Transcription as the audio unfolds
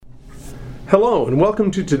Hello, and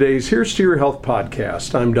welcome to today's Here's to Your Health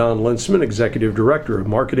podcast. I'm Don Linsman, Executive Director of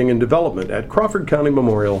Marketing and Development at Crawford County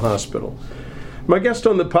Memorial Hospital. My guest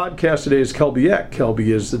on the podcast today is Kelby Eck. Kelby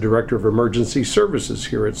is the Director of Emergency Services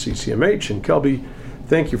here at CCMH. And Kelby,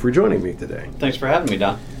 thank you for joining me today. Thanks for having me,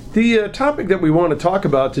 Don. The topic that we want to talk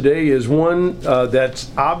about today is one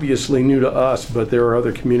that's obviously new to us, but there are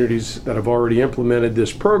other communities that have already implemented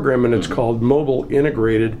this program, and it's called Mobile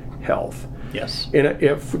Integrated Health. Yes.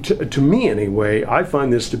 And to me, anyway, I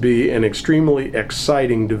find this to be an extremely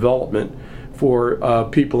exciting development for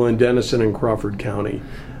people in Denison and Crawford County.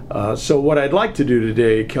 So what I'd like to do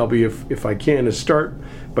today, Kelby, if I can, is start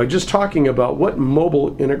by just talking about what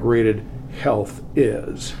mobile integrated health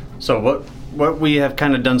is. So what we have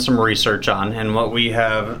kind of done some research on, and what we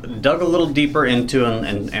have dug a little deeper into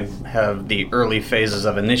and have the early phases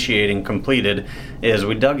of initiating completed, is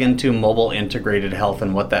we dug into mobile integrated health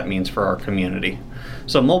and what that means for our community.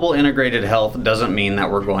 So mobile integrated health doesn't mean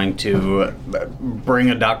that we're going to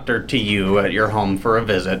bring a doctor to you at your home for a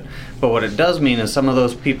visit, but what it does mean is some of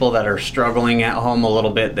those people that are struggling at home a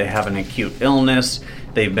little bit, they have an acute illness,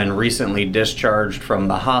 they've been recently discharged from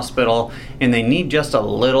the hospital, and they need just a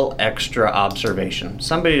little extra observation,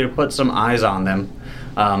 somebody to put some eyes on them.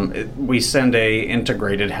 We send a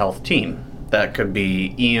integrated health team. That could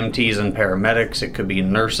be EMTs and paramedics, it could be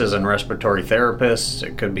nurses and respiratory therapists,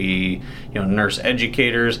 it could be nurse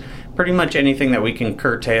educators, pretty much anything that we can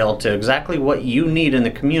curtail to exactly what you need in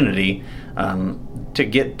the community to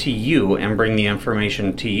get to you and bring the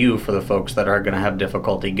information to you for the folks that are going to have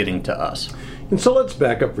difficulty getting to us. And so let's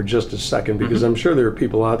back up for just a second, because I'm sure there are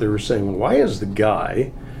people out there who are saying, why is the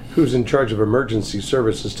guy who's in charge of emergency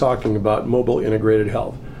services talking about mobile integrated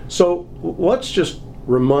health? So let's just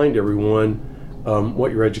remind everyone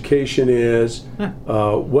what your education is,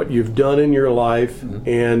 what you've done in your life,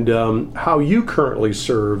 and how you currently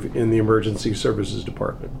serve in the emergency services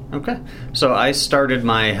department. Okay. So I started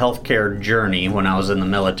my healthcare journey when I was in the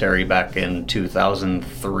military back in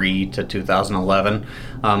 2003 to 2011.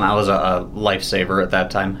 I was a lifesaver at that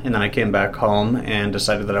time, and then I came back home and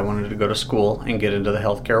decided that I wanted to go to school and get into the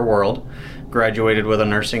healthcare world. Graduated with a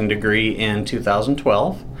nursing degree in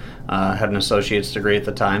 2012. Had an associate's degree at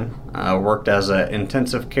the time. Worked as an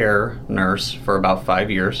intensive care nurse for about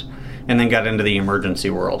 5 years, and then got into the emergency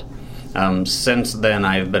world. Since then,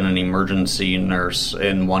 I've been an emergency nurse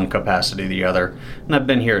in one capacity or the other, and I've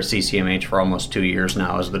been here at CCMH for almost 2 years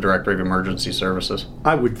now as the Director of Emergency Services.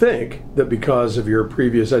 I would think that because of your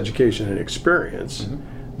previous education and experience,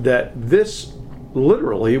 that this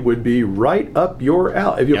literally would be right up your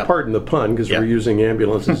alley. If you'll pardon the pun, because we're using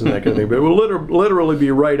ambulances and that kind of thing, but it will literally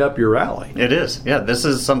be right up your alley. It is. Yeah, this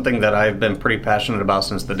is something that I've been pretty passionate about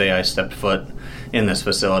since the day I stepped foot in this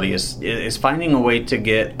facility, is finding a way to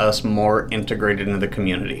get us more integrated into the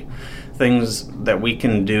community. Things that we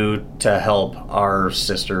can do to help our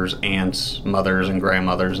sisters, aunts, mothers, and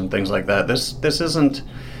grandmothers, and things like that. This isn't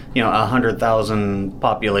 100,000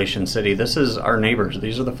 population city. This is our neighbors.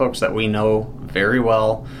 These are the folks that we know very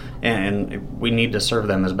well, and we need to serve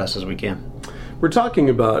them as best as we can. We're talking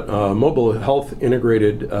about mobile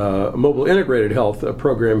integrated health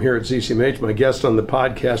program here at CCMH. My guest on the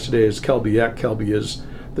podcast today is Kelby Eck. Kelby is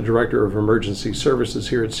the Director of Emergency Services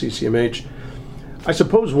here at CCMH. I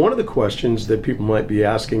suppose one of the questions that people might be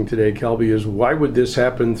asking today, Kelby, is why would this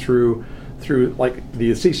happen through like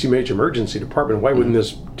the CCMH Emergency Department? Why wouldn't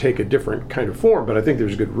this take a different kind of form? But I think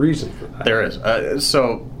there's a good reason for that. There is.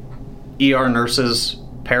 So ER nurses,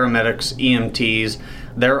 paramedics, EMTs,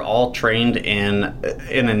 they're all trained in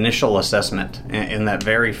an initial assessment, in that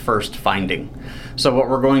very first finding. So what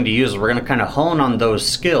we're going to use is we're going to kind of hone on those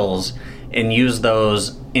skills and use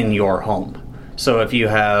those in your home. So if you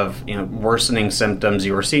have worsening symptoms,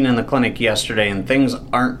 you were seen in the clinic yesterday and things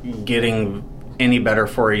aren't getting any better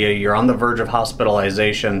for you, you're on the verge of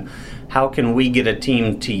hospitalization, how can we get a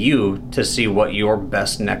team to you to see what your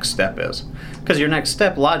best next step is? Because your next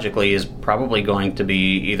step, logically, is probably going to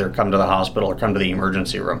be either come to the hospital or come to the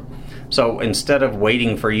emergency room. So instead of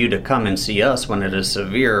waiting for you to come and see us when it is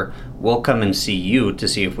severe, we'll come and see you to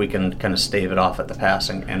see if we can kind of stave it off at the pass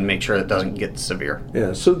and make sure it doesn't get severe.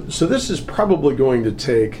 Yeah, so this is probably going to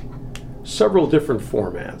take several different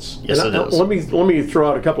formats. Yes, it is. Let me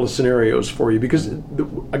throw out a couple of scenarios for you, because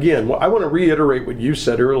again, I want to reiterate what you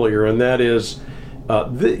said earlier, and that is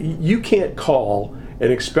you can't call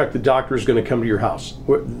and expect the doctor is going to come to your house.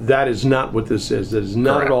 That is not what this is. That is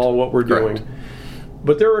not at all what we're doing.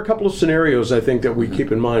 But there are a couple of scenarios I think that we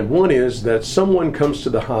keep in mind. One is that someone comes to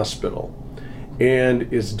the hospital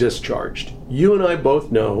and is discharged. You and I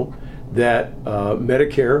both know that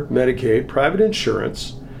Medicare, Medicaid, private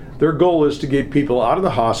insurance, Their goal is to get people out of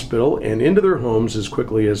the hospital and into their homes as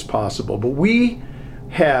quickly as possible. But we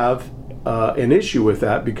have an issue with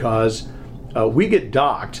that because we get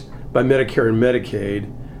docked by Medicare and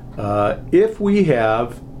Medicaid if we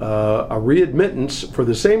have a readmittance for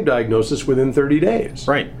the same diagnosis within 30 days.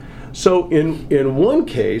 Right. So in one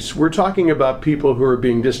case, we're talking about people who are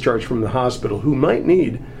being discharged from the hospital who might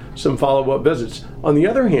need some follow-up visits. On the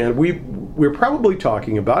other hand, we're probably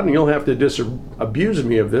talking about, and you'll have to disabuse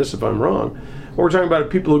me of this if I'm wrong, we're talking about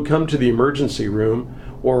people who come to the emergency room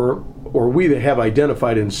or we have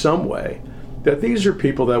identified in some way that these are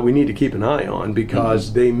people that we need to keep an eye on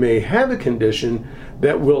because they may have a condition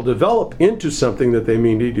that will develop into something that they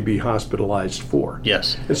may need to be hospitalized for.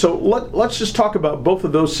 Yes. And so let's just talk about both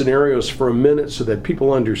of those scenarios for a minute so that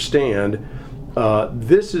people understand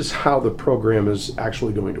this is how the program is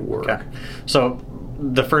actually going to work. Okay. So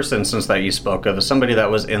the first instance that you spoke of is somebody that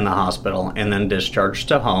was in the hospital and then discharged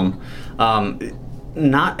to home.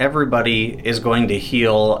 Not everybody is going to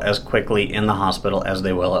heal as quickly in the hospital as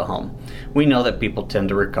they will at home. We know that people tend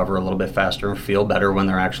to recover a little bit faster and feel better when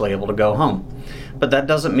they're actually able to go home. But that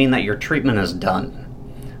doesn't mean that your treatment is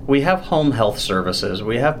done. We have home health services.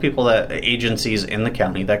 We have agencies in the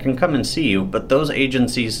county that can come and see you, but those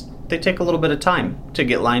agencies, they take a little bit of time to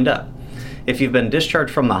get lined up. If you've been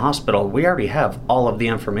discharged from the hospital, we already have all of the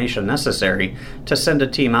information necessary to send a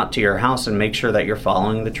team out to your house and make sure that you're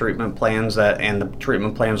following the treatment plans and the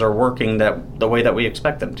treatment plans are working the way that we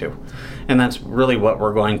expect them to. And that's really what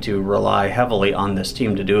we're going to rely heavily on this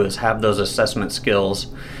team to do, is have those assessment skills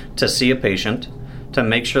to see a patient, to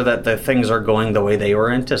make sure that the things are going the way they were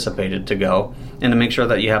anticipated to go, and to make sure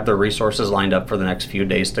that you have the resources lined up for the next few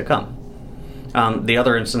days to come. The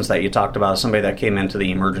other instance that you talked about is somebody that came into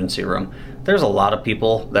the emergency room. There's a lot of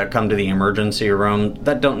people that come to the emergency room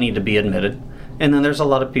that don't need to be admitted. And then there's a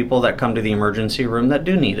lot of people that come to the emergency room that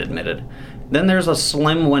do need admitted. Then there's a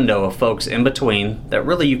slim window of folks in between that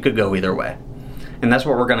really you could go either way. And that's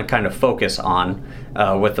what we're going to kind of focus on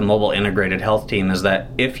with the mobile integrated health team, is that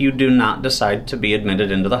if you do not decide to be admitted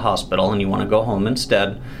into the hospital and you want to go home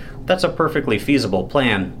instead, that's a perfectly feasible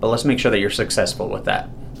plan, but let's make sure that you're successful with that.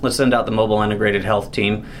 Let's send out the mobile integrated health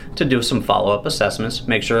team to do some follow-up assessments,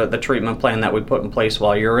 make sure that the treatment plan that we put in place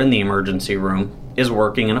while you're in the emergency room is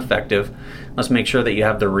working and effective. Let's make sure that you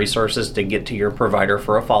have the resources to get to your provider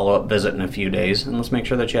for a follow-up visit in a few days, and let's make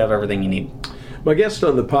sure that you have everything you need. My guest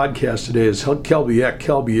on the podcast today is Kelby Eck.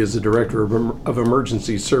 Kelby is the Director of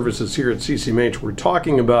Emergency Services here at CCMH. We're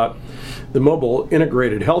talking about the mobile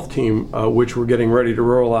integrated health team, which we're getting ready to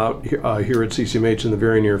roll out here at CCMH in the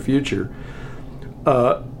very near future.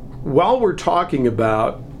 While we're talking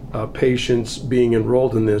about patients being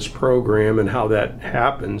enrolled in this program and how that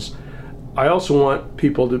happens, I also want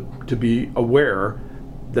people to be aware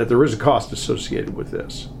that there is a cost associated with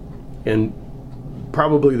this. And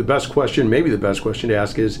probably the best question, maybe the best question to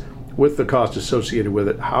ask is, with the cost associated with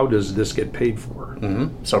it, how does this get paid for?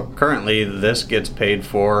 Mm-hmm. So currently this gets paid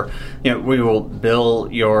for, we will bill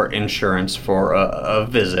your insurance for a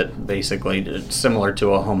visit, basically similar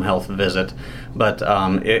to a home health visit. But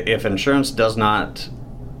if insurance does not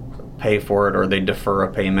pay for it or they defer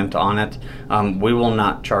a payment on it, we will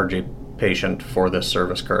not charge a patient for this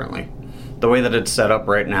service currently. The way that it's set up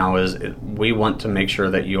right now is we want to make sure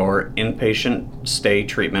that your inpatient stay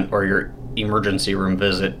treatment or your emergency room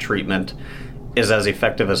visit treatment is as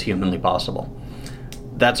effective as humanly possible.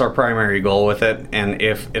 That's our primary goal with it, and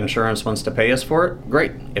if insurance wants to pay us for it,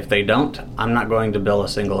 great. If they don't, I'm not going to bill a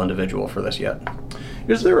single individual for this yet.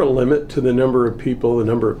 Is there a limit to the number of people, the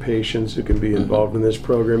number of patients who can be involved in this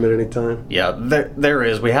program at any time? Yeah, there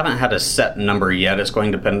is. We haven't had a set number yet. It's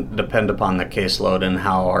going to depend upon the caseload and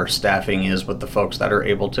how our staffing is with the folks that are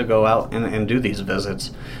able to go out and do these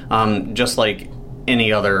visits. Just like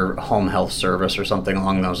any other home health service or something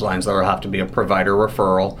along those lines, there will have to be a provider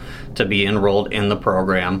referral to be enrolled in the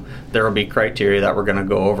program. There will be criteria that we're going to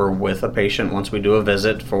go over with a patient once we do a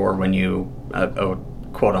visit for when you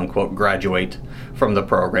quote-unquote graduate from the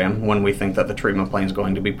program, when we think that the treatment plan is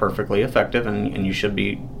going to be perfectly effective and you should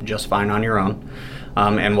be just fine on your own.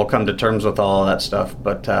 And we'll come to terms with all of that stuff.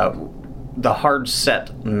 But the hard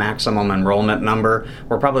set maximum enrollment number,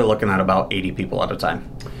 we're probably looking at about 80 people at a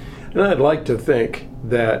time. And I'd like to think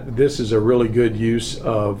that this is a really good use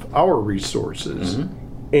of our resources,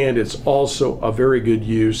 and it's also a very good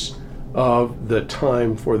use of the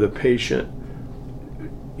time for the patient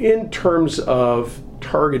in terms of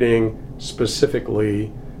targeting specifically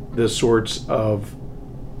the sorts of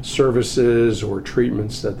services or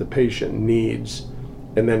treatments that the patient needs,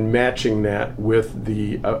 and then matching that with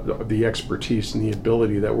the expertise and the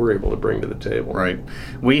ability that we're able to bring to the table. Right.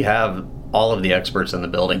 We have all of the experts in the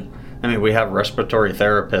building. I mean, we have respiratory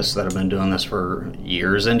therapists that have been doing this for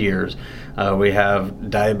years and years. We have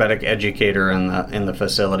diabetic educator in the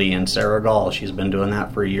facility in Sarah Gall. She's been doing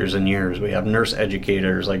that for years and years. We have nurse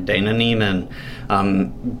educators like Dana Neiman,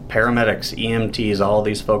 paramedics, EMTs, all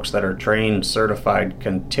these folks that are trained, certified,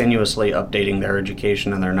 continuously updating their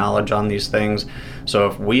education and their knowledge on these things. So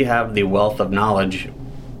if we have the wealth of knowledge,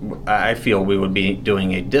 I feel we would be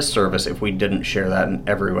doing a disservice if we didn't share that in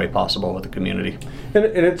every way possible with the community. And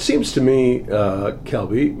it seems to me,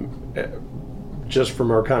 Kelby, just from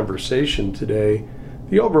our conversation today,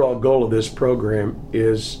 the overall goal of this program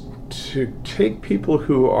is to take people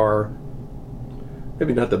who are,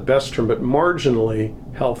 maybe not the best term, but marginally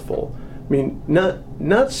healthful. I mean,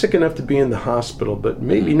 not sick enough to be in the hospital, but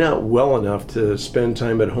maybe not well enough to spend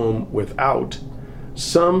time at home without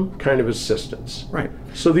some kind of assistance. Right.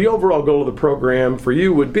 So the overall goal of the program for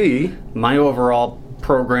you would be? My overall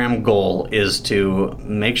program goal is to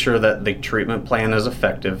make sure that the treatment plan is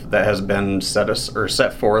effective, that has been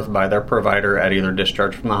set forth by their provider at either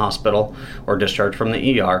discharge from the hospital or discharge from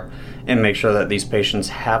the ER, and make sure that these patients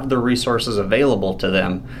have the resources available to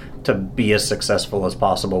them to be as successful as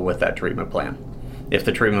possible with that treatment plan. If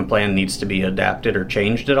the treatment plan needs to be adapted or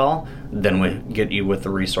changed at all, then we get you with the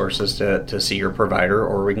resources to see your provider,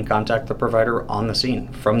 or we can contact the provider on the scene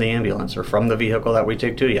from the ambulance or from the vehicle that we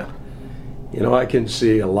take to you. You know, I can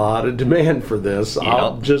see a lot of demand for this. Yep.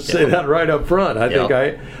 I'll just say that right up front. I think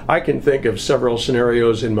I can think of several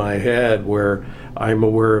scenarios in my head where I'm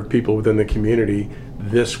aware of people within the community.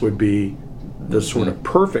 This would be the sort of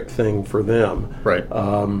perfect thing for them. Right.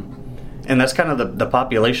 And that's kind of the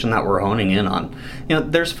population that we're honing in on. You know,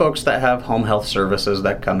 there's folks that have home health services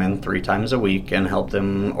that come in 3 times a week and help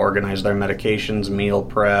them organize their medications, meal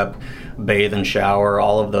prep, bathe and shower,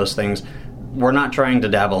 all of those things. We're not trying to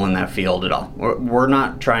dabble in that field at all. We're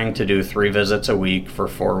not trying to do 3 visits a week for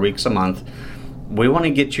 4 weeks a month. We want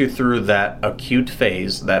to get you through that acute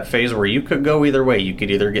phase, that phase where you could go either way. You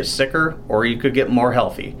could either get sicker or you could get more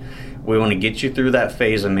healthy. We want to get you through that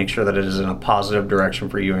phase and make sure that it is in a positive direction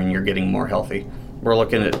for you and you're getting more healthy. We're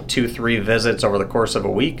looking at 2-3 visits over the course of a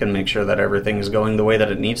week and make sure that everything is going the way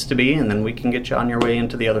that it needs to be, and then we can get you on your way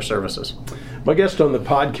into the other services. My guest on the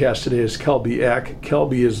podcast today is Kelby Eck.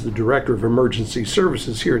 Kelby is the Director of Emergency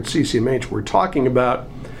Services here at CCMH. We're talking about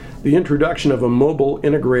the introduction of a mobile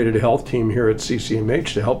integrated health team here at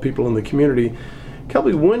CCMH to help people in the community.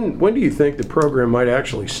 Kelby, when do you think the program might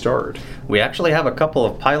actually start? We actually have a couple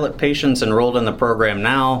of pilot patients enrolled in the program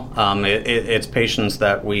now. It's patients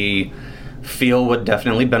that we feel would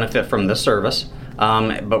definitely benefit from this service,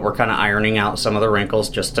 but we're kind of ironing out some of the wrinkles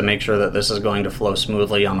just to make sure that this is going to flow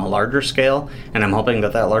smoothly on a larger scale, and I'm hoping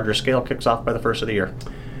that larger scale kicks off by the first of the year.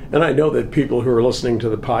 And I know that people who are listening to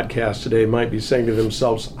the podcast today might be saying to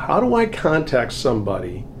themselves, how do I contact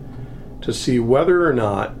somebody to see whether or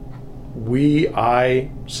not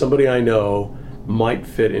somebody I know might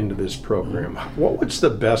fit into this program? What's the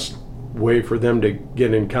best way for them to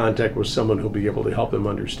get in contact with someone who'll be able to help them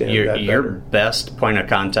understand that better? Your best point of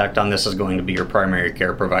contact on this is going to be your primary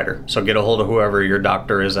care provider. So get a hold of whoever your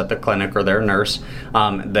doctor is at the clinic or their nurse.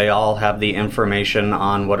 They all have the information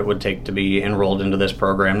on what it would take to be enrolled into this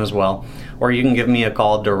program as well. Or you can give me a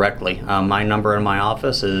call directly. My number in my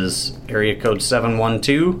office is area code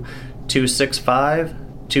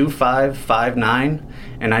 712-265-2559,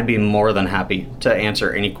 and I'd be more than happy to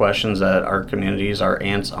answer any questions that our communities, our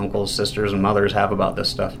aunts, uncles, sisters, and mothers have about this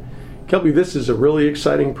stuff. Kelby, this is a really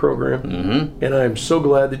exciting program, and I'm so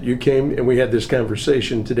glad that you came and we had this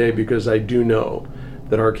conversation today, because I do know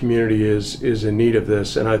that our community is in need of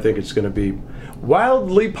this, and I think it's going to be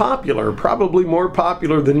wildly popular, probably more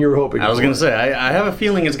popular than you're hoping. I was going to say, I have a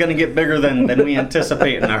feeling it's going to get bigger than we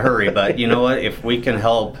anticipate in a hurry, but you know what? If we can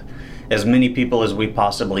help as many people as we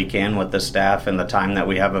possibly can with the staff and the time that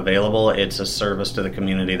we have available, it's a service to the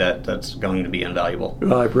community that's going to be invaluable.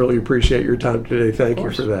 Well, I really appreciate your time today. Thank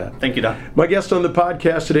you for that. Thank you, Doc. My guest on the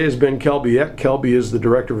podcast today has been Kelby Eck. Kelby is the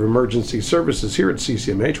Director of Emergency Services here at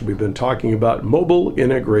CCMH. We've been talking about mobile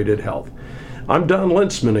integrated health. I'm Don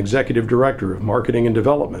Lintzman, Executive Director of Marketing and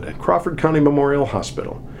Development at Crawford County Memorial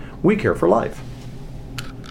Hospital. We care for life.